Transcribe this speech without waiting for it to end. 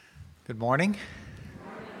Good morning.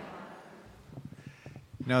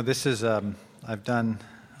 This is, I've done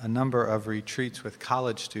a number of retreats with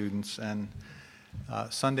college students, and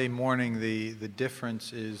Sunday morning the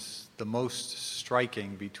difference is the most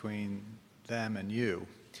striking between them and you,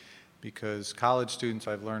 because college students,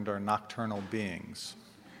 I've learned, are nocturnal beings.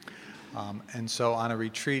 And so on a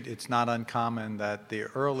retreat, it's not uncommon that the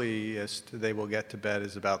earliest they will get to bed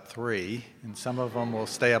is about 3, and some of them will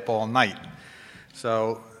stay up all night.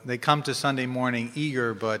 So they come to Sunday morning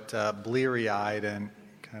eager but bleary-eyed and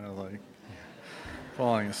kind of like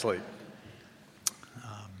falling asleep.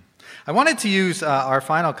 I wanted to use our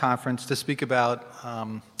final conference to speak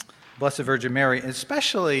about Blessed Virgin Mary,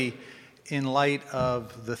 especially in light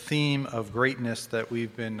of the theme of greatness that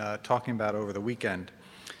we've been talking about over the weekend.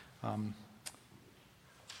 I'd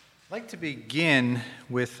like to begin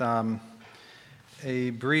with a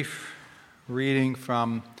brief reading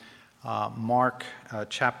from Mark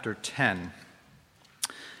chapter 10.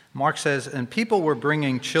 Mark says, "And people were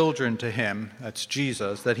bringing children to him," that's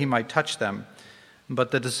Jesus, "that he might touch them. But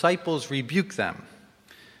the disciples rebuked them.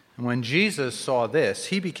 And when Jesus saw this,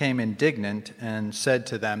 he became indignant and said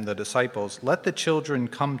to them," the disciples, "Let the children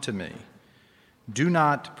come to me. Do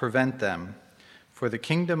not prevent them, for the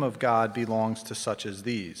kingdom of God belongs to such as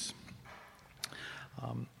these."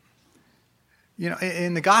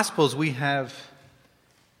 In the Gospels, we have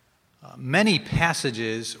many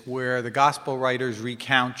passages where the Gospel writers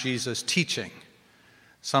recount Jesus' teaching.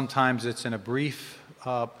 Sometimes it's in a brief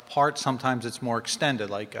part, sometimes it's more extended,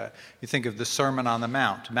 like you think of the Sermon on the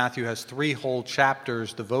Mount. Matthew has 3 whole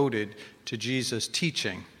chapters devoted to Jesus'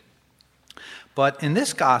 teaching. But in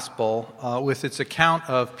this Gospel, with its account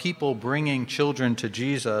of people bringing children to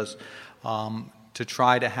Jesus to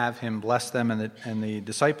try to have him bless them and the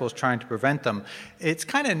disciples trying to prevent them, it's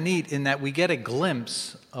kind of neat in that we get a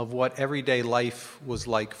glimpse of what everyday life was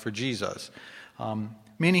like for Jesus.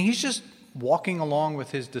 Meaning he's just walking along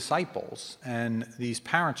with his disciples, and these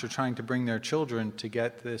parents are trying to bring their children to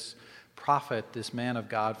get this prophet, this man of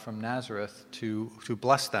God from Nazareth, to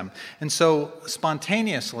bless them. And so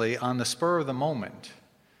spontaneously, on the spur of the moment,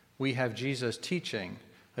 we have Jesus teaching,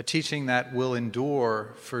 a teaching that will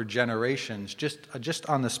endure for generations, just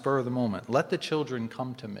on the spur of the moment. "Let the children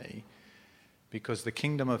come to me, because the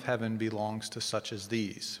kingdom of heaven belongs to such as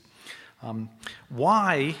these."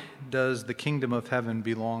 Why does the kingdom of heaven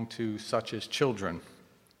belong to such as children?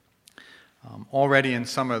 Already in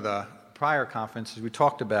some of the prior conferences, we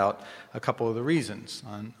talked about a couple of the reasons.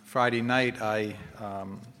 On Friday night, I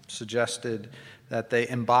suggested that they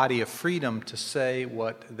embody a freedom to say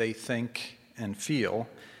what they think and feel,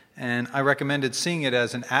 and I recommended seeing it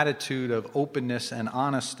as an attitude of openness and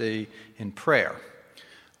honesty in prayer.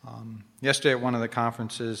 Yesterday at one of the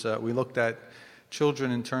conferences, we looked at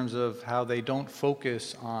children in terms of how they don't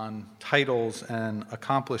focus on titles and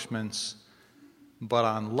accomplishments, but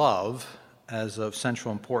on love as of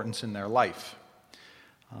central importance in their life.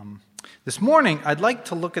 This morning, I'd like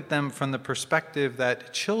to look at them from the perspective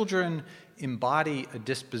that children embody a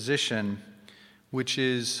disposition which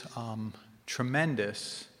is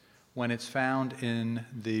tremendous when it's found in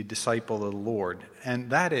the disciple of the Lord. And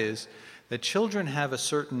that is that children have a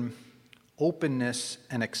certain openness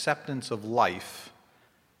and acceptance of life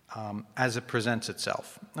as it presents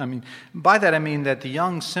itself. By that I mean that the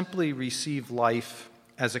young simply receive life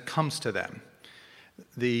as it comes to them.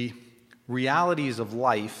 The realities of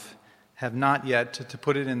life have not yet, to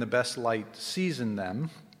put it in the best light, seasoned them,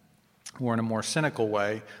 or in a more cynical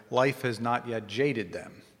way, life has not yet jaded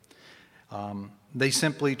them. They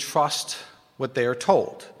simply trust what they are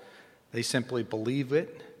told. They simply believe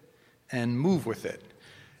it and move with it.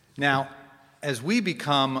 Now, as we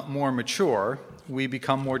become more mature, we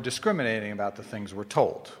become more discriminating about the things we're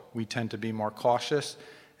told. We tend to be more cautious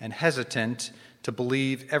and hesitant to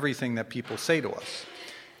believe everything that people say to us.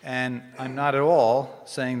 And I'm not at all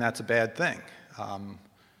saying that's a bad thing.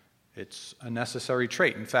 It's a necessary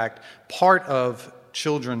trait. In fact, part of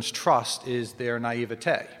children's trust is their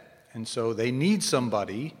naivete. And so they need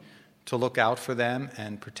somebody to look out for them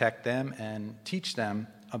and protect them and teach them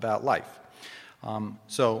about life.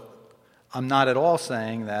 So I'm not at all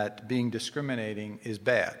saying that being discriminating is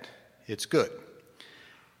bad. It's good.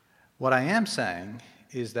 What I am saying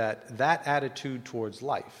is that that attitude towards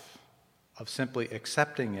life, of simply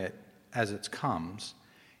accepting it as it comes,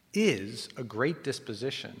 is a great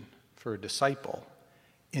disposition for a disciple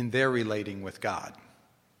in their relating with God.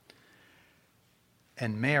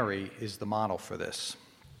 And Mary is the model for this.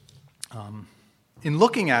 In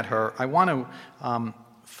looking at her, I want to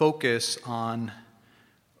focus on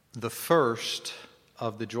the first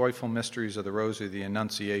of the joyful mysteries of the Rosary, the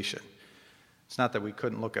Annunciation. It's not that we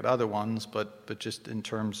couldn't look at other ones, but just in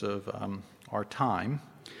terms of our time.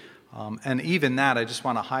 And even that, I just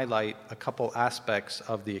want to highlight a couple aspects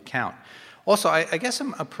of the account. Also, I guess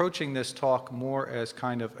I'm approaching this talk more as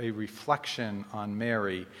kind of a reflection on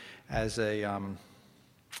Mary as a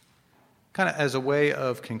kind of as a way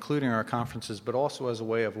of concluding our conferences, but also as a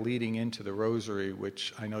way of leading into the rosary,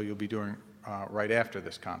 which I know you'll be doing right after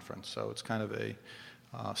this conference. So it's kind of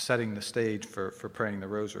a setting the stage for praying the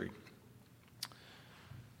rosary.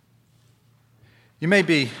 You may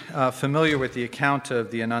be familiar with the account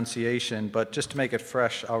of the Annunciation, but just to make it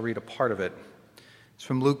fresh, I'll read a part of it. It's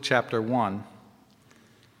from Luke chapter 1.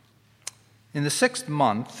 In the 6th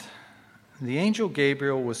month, the angel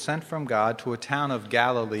Gabriel was sent from God to a town of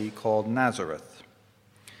Galilee called Nazareth,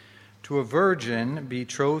 to a virgin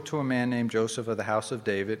betrothed to a man named Joseph of the house of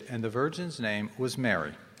David, and the virgin's name was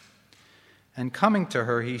Mary. And coming to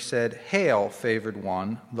her, he said, "Hail, favored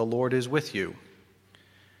one, the Lord is with you."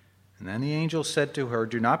 And then the angel said to her,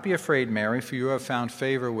 "Do not be afraid, Mary, for you have found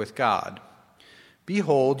favor with God.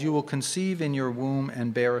 Behold, you will conceive in your womb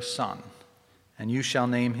and bear a son, and you shall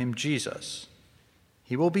name him Jesus.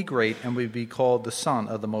 He will be great and will be called the Son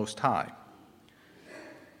of the Most High."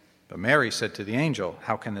 But Mary said to the angel,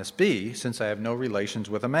 "How can this be, since I have no relations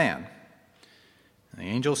with a man?" And the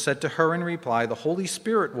angel said to her in reply, "The Holy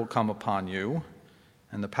Spirit will come upon you,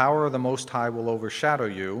 and the power of the Most High will overshadow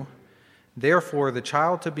you. Therefore, the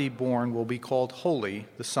child to be born will be called Holy,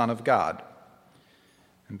 the Son of God.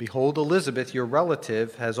 And behold, Elizabeth, your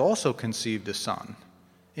relative, has also conceived a son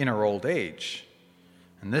in her old age.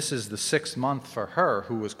 And this is the 6th month for her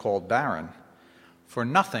who was called barren, for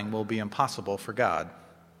nothing will be impossible for God."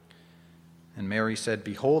 And Mary said,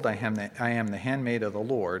 "Behold, I am the handmaid of the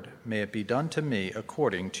Lord. May it be done to me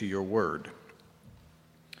according to your word."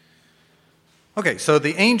 Okay, so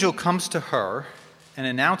the angel comes to her and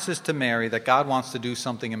announces to Mary that God wants to do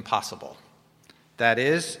something impossible. That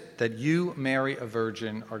is, that you, Mary, a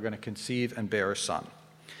virgin, are going to conceive and bear a son.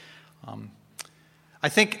 I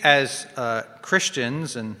think as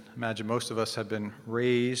Christians, and I imagine most of us have been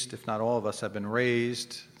raised, if not all of us have been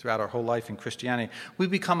raised throughout our whole life in Christianity, we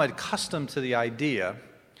become accustomed to the idea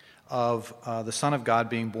of the Son of God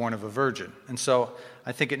being born of a virgin. And so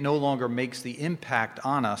I think it no longer makes the impact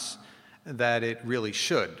on us that it really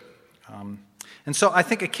should. And so I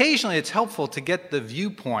think occasionally it's helpful to get the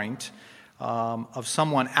viewpoint of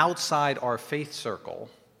someone outside our faith circle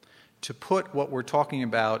to put what we're talking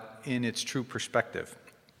about in its true perspective.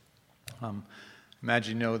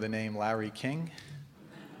 Imagine you know the name Larry King.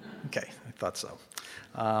 Okay, I thought so.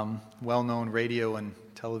 Well-known radio and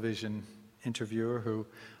television interviewer who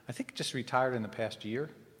I think just retired in the past year,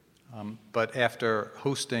 but after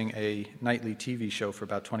hosting a nightly TV show for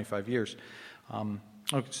about 25 years.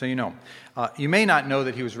 Okay, so you know. You may not know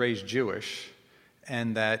that he was raised Jewish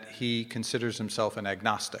and that he considers himself an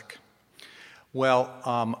agnostic. Well,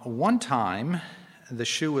 one time, the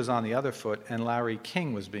shoe was on the other foot, and Larry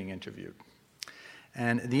King was being interviewed.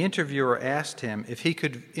 And the interviewer asked him if he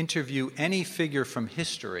could interview any figure from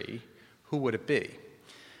history, who would it be?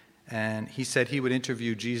 And he said he would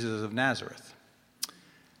interview Jesus of Nazareth.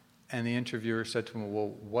 And the interviewer said to him, "Well,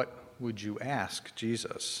 what would you ask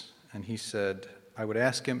Jesus?" And he said, "I would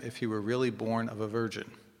ask him if he were really born of a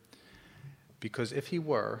virgin. Because if he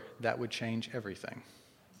were, that would change everything."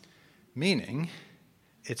 Meaning,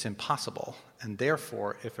 it's impossible, and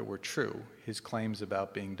therefore, if it were true, his claims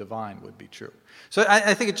about being divine would be true. So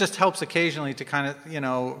I think it just helps occasionally to kind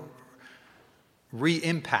of,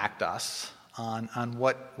 re-impact us on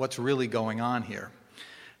what's really going on here.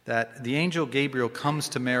 That the angel Gabriel comes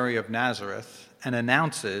to Mary of Nazareth and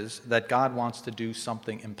announces that God wants to do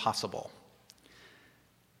something impossible.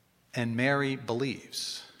 And Mary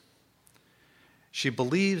believes. She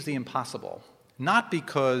believes the impossible. Not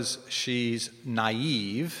because she's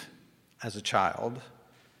naive as a child,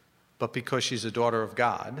 but because she's a daughter of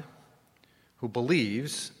God who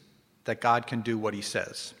believes that God can do what he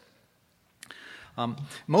says.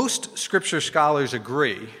 Most scripture scholars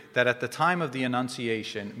agree that at the time of the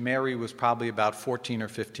Annunciation, Mary was probably about 14 or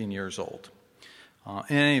 15 years old.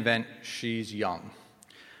 In any event, she's young.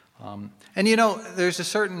 And there's a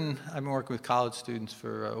certain, I've been working with college students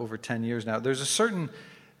for over 10 years now, there's a certain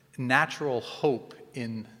natural hope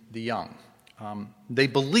in the young. They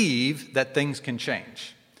believe that things can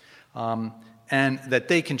change and that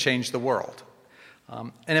they can change the world.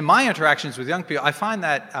 And in my interactions with young people, I find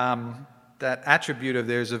that that attribute of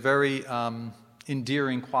theirs a very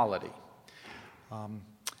endearing quality.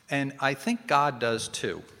 And I think God does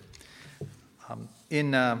too.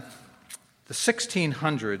 In the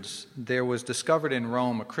 1600s, there was discovered in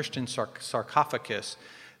Rome a Christian sarcophagus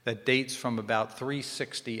that dates from about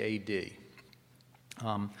 360 A.D.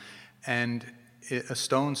 And a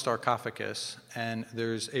stone sarcophagus, and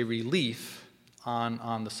there's a relief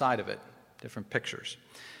on the side of it, different pictures.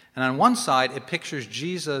 And on one side, it pictures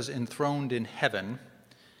Jesus enthroned in heaven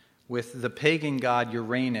with the pagan god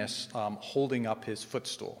Uranus holding up his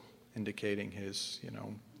footstool, indicating his,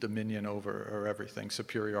 dominion over everything,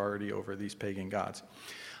 superiority over these pagan gods.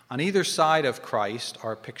 On either side of Christ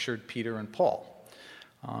are pictured Peter and Paul.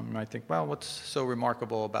 You might think, well, what's so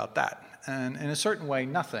remarkable about that? And in a certain way,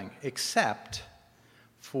 nothing, except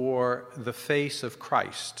for the face of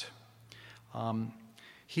Christ.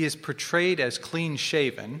 He is portrayed as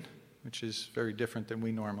clean-shaven, which is very different than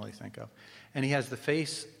we normally think of, and he has the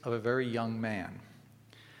face of a very young man.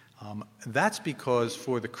 That's because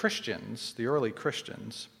for the Christians, the early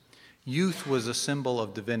Christians, youth was a symbol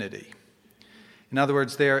of divinity. In other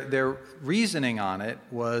words, their reasoning on it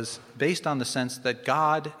was based on the sense that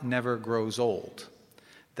God never grows old,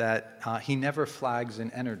 that he never flags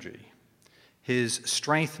in energy. His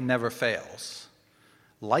strength never fails.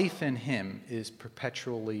 Life in him is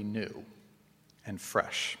perpetually new and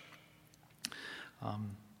fresh.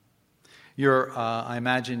 I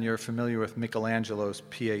imagine you're familiar with Michelangelo's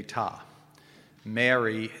Pietà.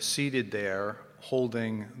 Mary seated there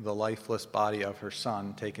holding the lifeless body of her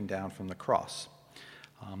son taken down from the cross.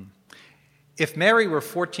 If Mary were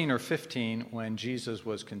 14 or 15 when Jesus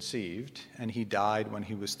was conceived and he died when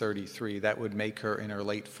he was 33, that would make her in her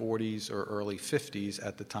late 40s or early 50s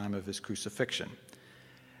at the time of his crucifixion.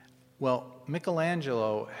 Well,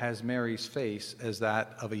 Michelangelo has Mary's face as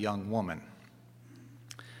that of a young woman,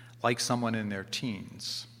 like someone in their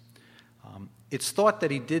teens. It's thought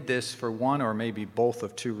that he did this for one or maybe both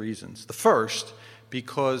of two reasons. The first,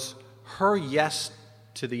 because her yes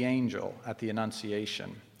to the angel at the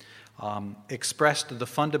Annunciation expressed the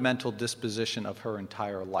fundamental disposition of her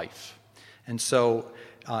entire life. And so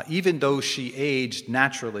even though she aged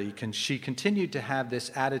naturally, she continued to have this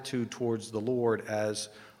attitude towards the Lord as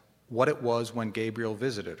what it was when Gabriel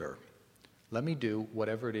visited her. Let me do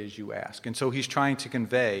whatever it is you ask. And so he's trying to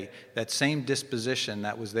convey that same disposition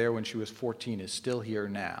that was there when she was 14 is still here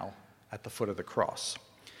now at the foot of the cross.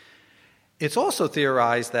 It's also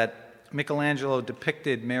theorized that Michelangelo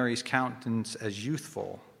depicted Mary's countenance as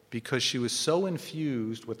youthful because she was so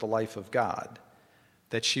infused with the life of God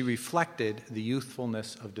that she reflected the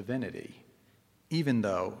youthfulness of divinity, even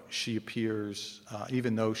though she's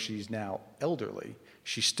now elderly,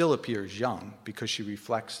 she still appears young because she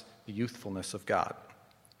reflects the youthfulness of God.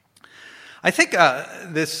 I think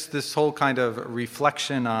this whole kind of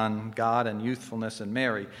reflection on God and youthfulness and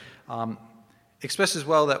Mary expresses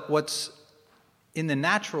well that what's in the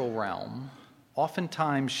natural realm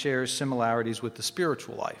oftentimes shares similarities with the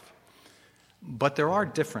spiritual life. But there are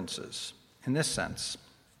differences in this sense.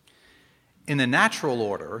 In the natural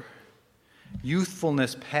order,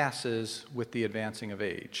 youthfulness passes with the advancing of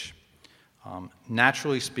age.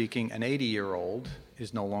 Naturally speaking, an 80-year-old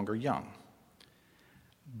is no longer young.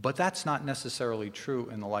 But that's not necessarily true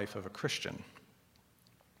in the life of a Christian.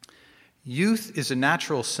 Youth is a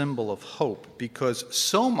natural symbol of hope because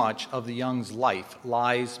so much of the young's life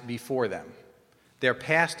lies before them. Their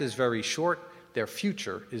past is very short, their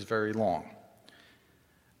future is very long.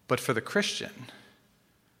 But for the Christian,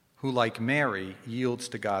 who like Mary yields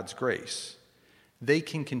to God's grace, they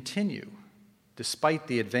can continue, despite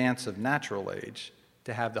the advance of natural age,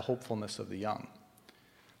 to have the hopefulness of the young.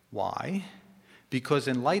 Why? Because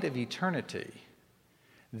in light of eternity,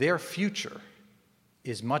 their future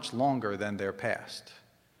is much longer than their past.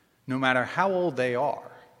 No matter how old they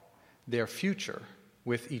are, their future,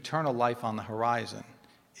 with eternal life on the horizon,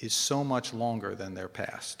 is so much longer than their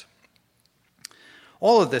past.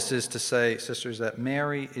 All of this is to say, sisters, that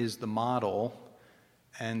Mary is the model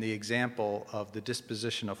and the example of the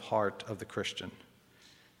disposition of heart of the Christian.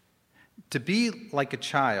 To be like a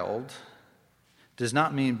child does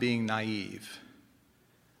not mean being naive,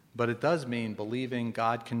 but it does mean believing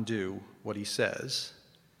God can do what he says,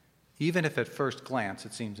 even if at first glance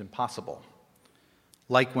it seems impossible.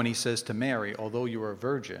 Like when he says to Mary, although you are a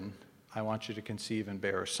virgin, I want you to conceive and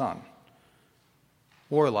bear a son.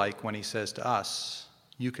 Or like when he says to us,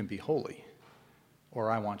 you can be holy,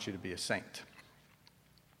 or I want you to be a saint.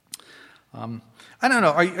 I don't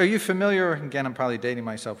know, are you familiar, again I'm probably dating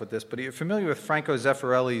myself with this, but are you familiar with Franco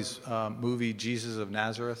Zeffirelli's movie Jesus of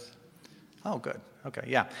Nazareth? Oh, good. Okay,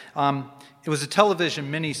 yeah. It was a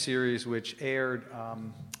television miniseries which aired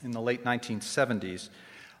in the late 1970s.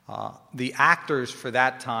 The actors for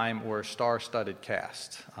that time were a star-studded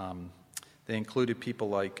cast. They included people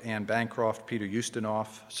like Anne Bancroft, Peter Ustinov,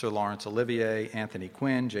 Sir Laurence Olivier, Anthony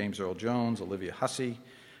Quinn, James Earl Jones, Olivia Hussey,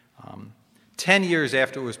 10 years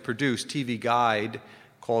after it was produced, TV Guide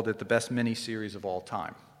called it the best miniseries of all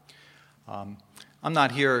time. I'm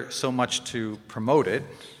not here so much to promote it,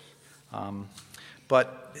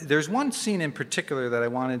 but there's one scene in particular that I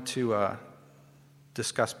wanted to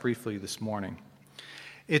discuss briefly this morning.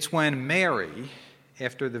 It's when Mary,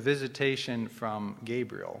 after the visitation from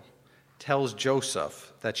Gabriel, tells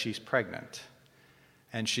Joseph that she's pregnant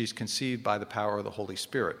and she's conceived by the power of the Holy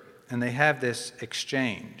Spirit. And they have this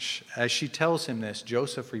exchange. As she tells him this,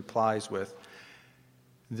 Joseph replies with,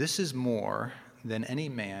 "This is more than any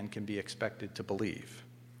man can be expected to believe."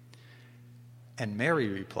 And Mary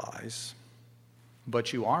replies,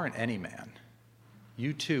 "But you aren't any man.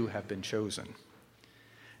 You too have been chosen."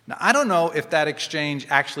 Now, I don't know if that exchange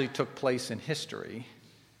actually took place in history,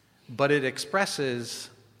 but it expresses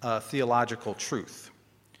a theological truth.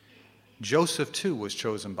 Joseph too was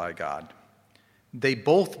chosen by God. They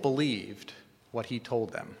both believed what he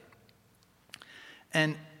told them.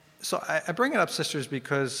 And so I bring it up, sisters,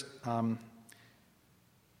 because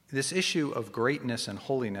this issue of greatness and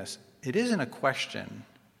holiness, it isn't a question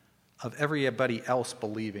of everybody else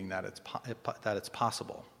believing that it's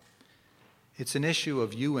possible. It's an issue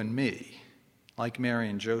of you and me, like Mary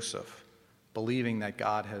and Joseph, believing that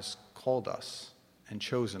God has called us and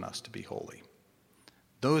chosen us to be holy.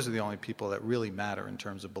 Those are the only people that really matter in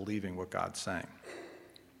terms of believing what God's saying.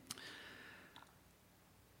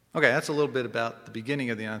 Okay, that's a little bit about the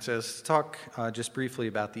beginning of the answer. Let's talk just briefly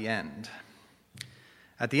about the end.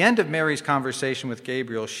 At the end of Mary's conversation with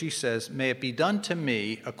Gabriel, she says, "May it be done to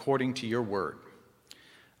me according to your word."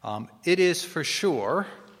 It is for sure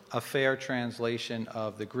a fair translation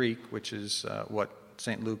of the Greek, which is what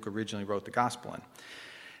St. Luke originally wrote the gospel in.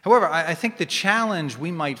 However, I think the challenge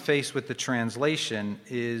we might face with the translation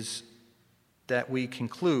is that we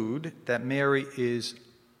conclude that Mary is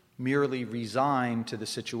merely resigned to the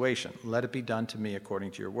situation. Let it be done to me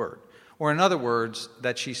according to your word. Or in other words,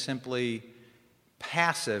 that she's simply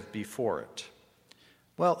passive before it.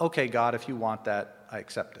 Well, okay, God, if you want that, I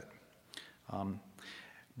accept it.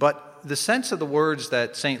 But the sense of the words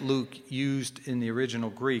that St. Luke used in the original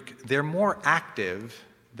Greek, they're more active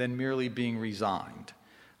than merely being resigned.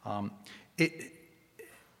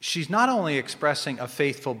 She's not only expressing a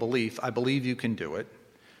faithful belief, I believe you can do it,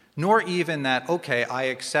 nor even that, okay, I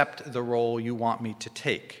accept the role you want me to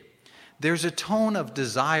take. There's a tone of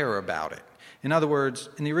desire about it. In other words,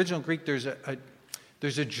 in the original Greek, there's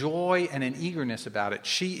a joy and an eagerness about it.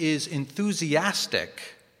 She is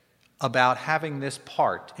enthusiastic about having this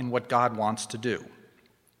part in what God wants to do.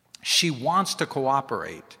 She wants to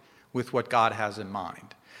cooperate with what God has in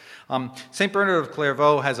mind. St. Bernard of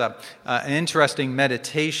Clairvaux has an interesting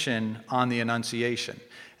meditation on the Annunciation.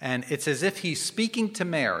 And it's as if he's speaking to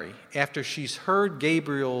Mary after she's heard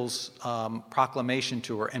Gabriel's proclamation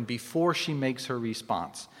to her and before she makes her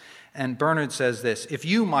response. And Bernard says this, "If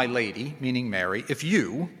you, my lady," meaning Mary, "if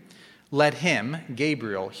you let him,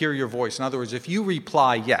 Gabriel, hear your voice," in other words, if you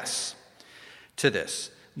reply yes to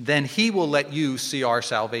this, "then he will let you see our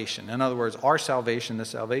salvation." In other words, our salvation, the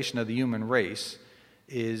salvation of the human race,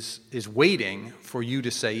 is waiting for you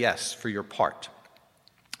to say yes for your part.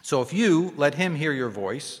 So if you let him hear your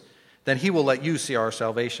voice, then he will let you see our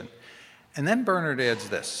salvation. And then Bernard adds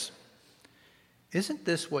this, "Isn't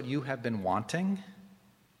this what you have been wanting?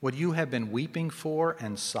 What you have been weeping for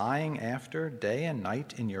and sighing after day and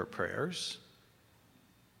night in your prayers?"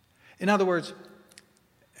 In other words,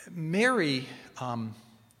 Mary,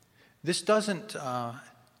 this doesn't,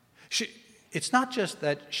 it's not just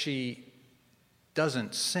that she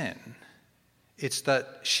doesn't sin. It's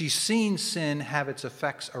that she's seen sin have its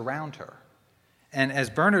effects around her. And as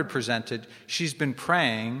Bernard presented, she's been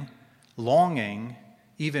praying, longing,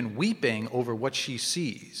 even weeping over what she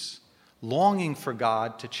sees, longing for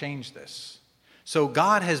God to change this. So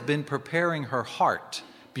God has been preparing her heart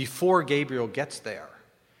before Gabriel gets there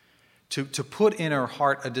to put in her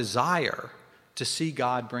heart a desire to see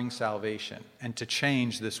God bring salvation and to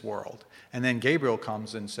change this world. And then Gabriel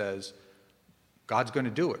comes and says, God's going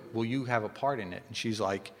to do it. Will you have a part in it? And she's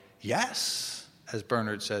like, yes, as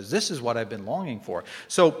Bernard says, this is what I've been longing for.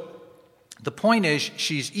 So the point is,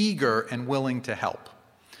 she's eager and willing to help.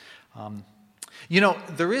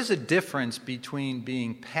 There is a difference between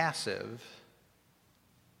being passive,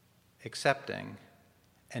 accepting,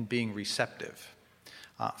 and being receptive.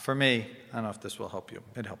 For me, I don't know if this will help you.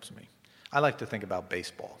 It helps me. I like to think about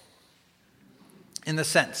baseball. In this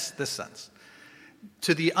sense.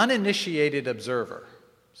 To the uninitiated observer,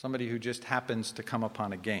 somebody who just happens to come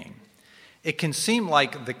upon a game, it can seem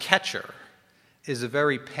like the catcher is a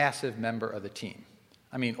very passive member of the team.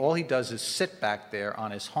 I mean, all he does is sit back there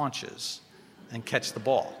on his haunches and catch the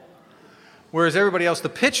ball, Whereas everybody else, the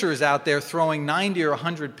pitcher is out there throwing 90 or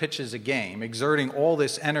 100 pitches a game, exerting all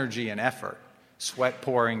this energy and effort, sweat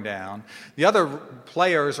pouring down. The other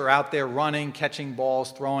players are out there running, catching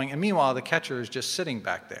balls, throwing, and meanwhile the catcher is just sitting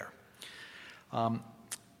back there.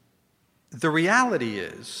 The reality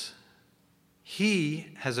is he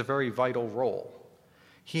has a very vital role.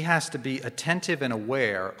 He has to be attentive and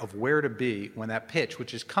aware of where to be when that pitch,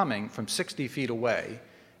 which is coming from 60 feet away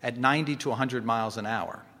at 90 to 100 miles an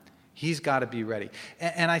hour, he's got to be ready.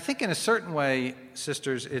 And I think in a certain way,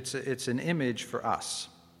 sisters, it's an image for us.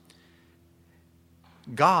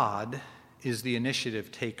 God is the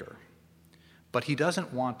initiative taker, but he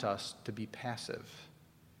doesn't want us to be passive.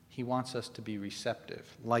 He wants us to be receptive,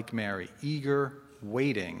 like Mary, eager,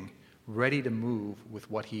 waiting, ready to move with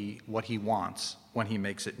what he wants when he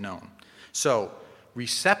makes it known. So,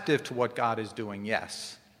 receptive to what God is doing,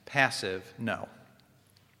 yes. Passive, no.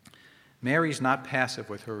 Mary's not passive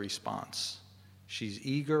with her response. She's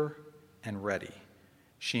eager and ready.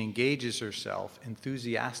 She engages herself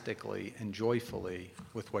enthusiastically and joyfully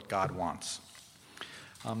with what God wants.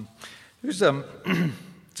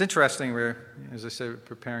 It's interesting, we're, as I said,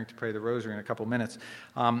 preparing to pray the rosary in a couple minutes.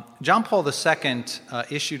 John Paul II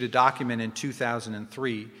issued a document in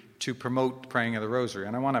 2003 to promote praying of the rosary,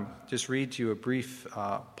 and I want to just read to you a brief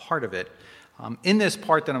part of it. In this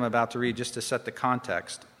part that I'm about to read, just to set the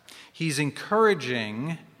context, he's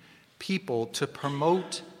encouraging people to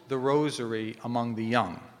promote the rosary among the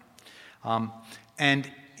young. And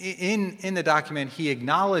in the document, he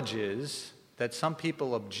acknowledges that some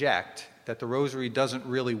people object that the rosary doesn't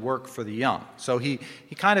really work for the young. So he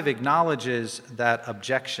kind of acknowledges that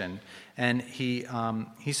objection, and he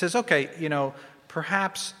says, okay,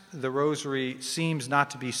 perhaps the rosary seems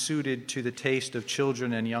not to be suited to the taste of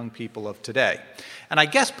children and young people of today. And I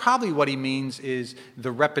guess probably what he means is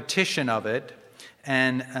the repetition of it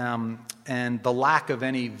and the lack of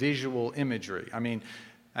any visual imagery. I mean,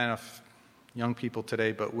 I don't know if young people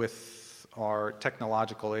today, but with our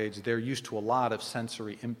technological age, they're used to a lot of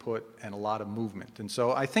sensory input and a lot of movement. And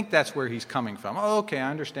so I think that's where he's coming from. Oh, okay, I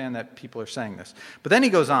understand that people are saying this. But then he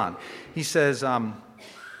goes on. He says,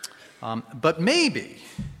 but maybe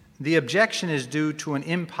the objection is due to an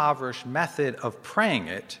impoverished method of praying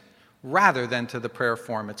it rather than to the prayer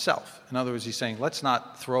form itself. In other words, he's saying, let's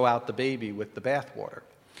not throw out the baby with the bathwater.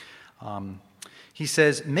 He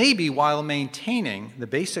says, maybe while maintaining the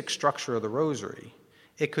basic structure of the rosary,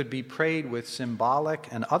 it could be prayed with symbolic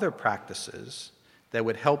and other practices that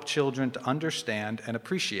would help children to understand and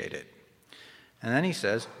appreciate it. And then he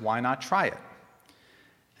says, why not try it?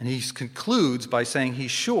 And he concludes by saying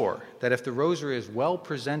he's sure that if the rosary is well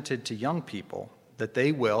presented to young people, that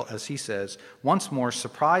they will, as he says, once more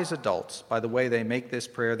surprise adults by the way they make this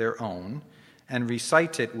prayer their own and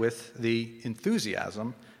recite it with the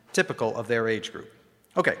enthusiasm typical of their age group.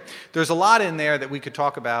 Okay, there's a lot in there that we could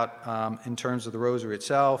talk about in terms of the rosary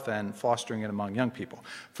itself and fostering it among young people.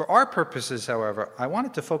 For our purposes, however, I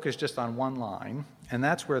wanted to focus just on one line, and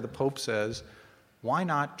that's where the Pope says, why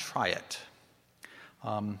not try it?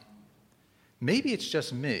 Maybe it's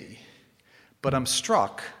just me, but I'm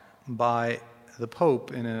struck by the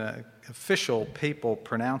Pope in an official papal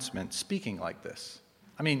pronouncement speaking like this.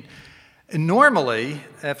 I mean, normally,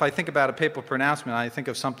 if I think about a papal pronouncement, I think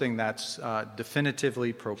of something that's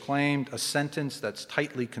definitively proclaimed, a sentence that's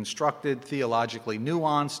tightly constructed, theologically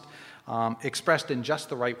nuanced, expressed in just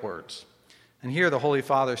the right words. And here the Holy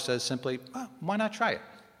Father says simply, why not try it?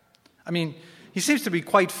 I mean, he seems to be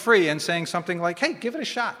quite free in saying something like, hey, give it a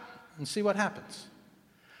shot and see what happens.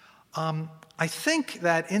 I think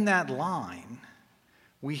that in that line,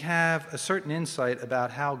 we have a certain insight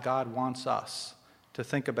about how God wants us to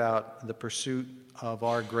think about the pursuit of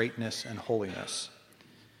our greatness and holiness.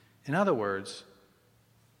 In other words,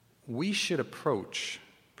 we should approach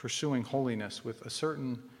pursuing holiness with a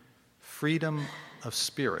certain freedom of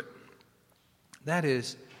spirit. That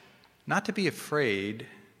is, not to be afraid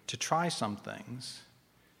to try some things,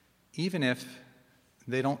 even if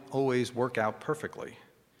they don't always work out perfectly.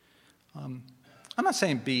 I'm not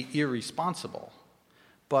saying be irresponsible,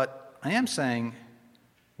 but I am saying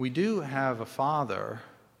we do have a Father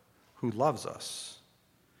who loves us,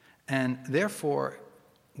 and therefore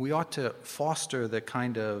we ought to foster the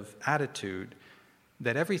kind of attitude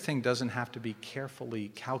that everything doesn't have to be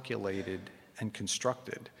carefully calculated and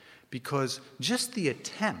constructed, because just the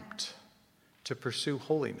attempt to pursue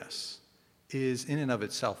holiness is in and of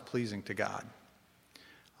itself pleasing to God.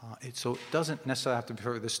 So it doesn't necessarily have to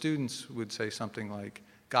be, the students would say something like,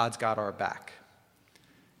 God's got our back.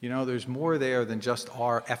 There's more there than just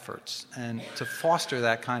our efforts. And to foster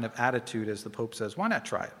that kind of attitude, as the Pope says, why not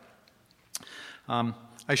try it?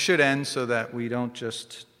 I I should end so that we don't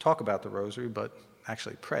just talk about the rosary, but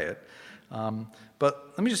actually pray it.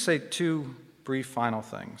 But let me just say two brief final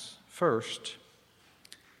things. First,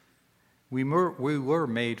 we were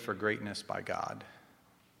made for greatness by God,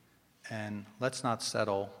 and let's not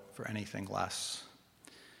settle for anything less.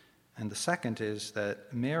 And the second is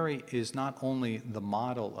that Mary is not only the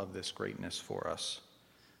model of this greatness for us,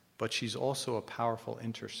 but she's also a powerful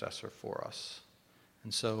intercessor for us.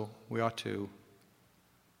 And so we ought to,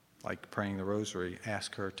 like praying the rosary,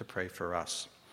 ask her to pray for us.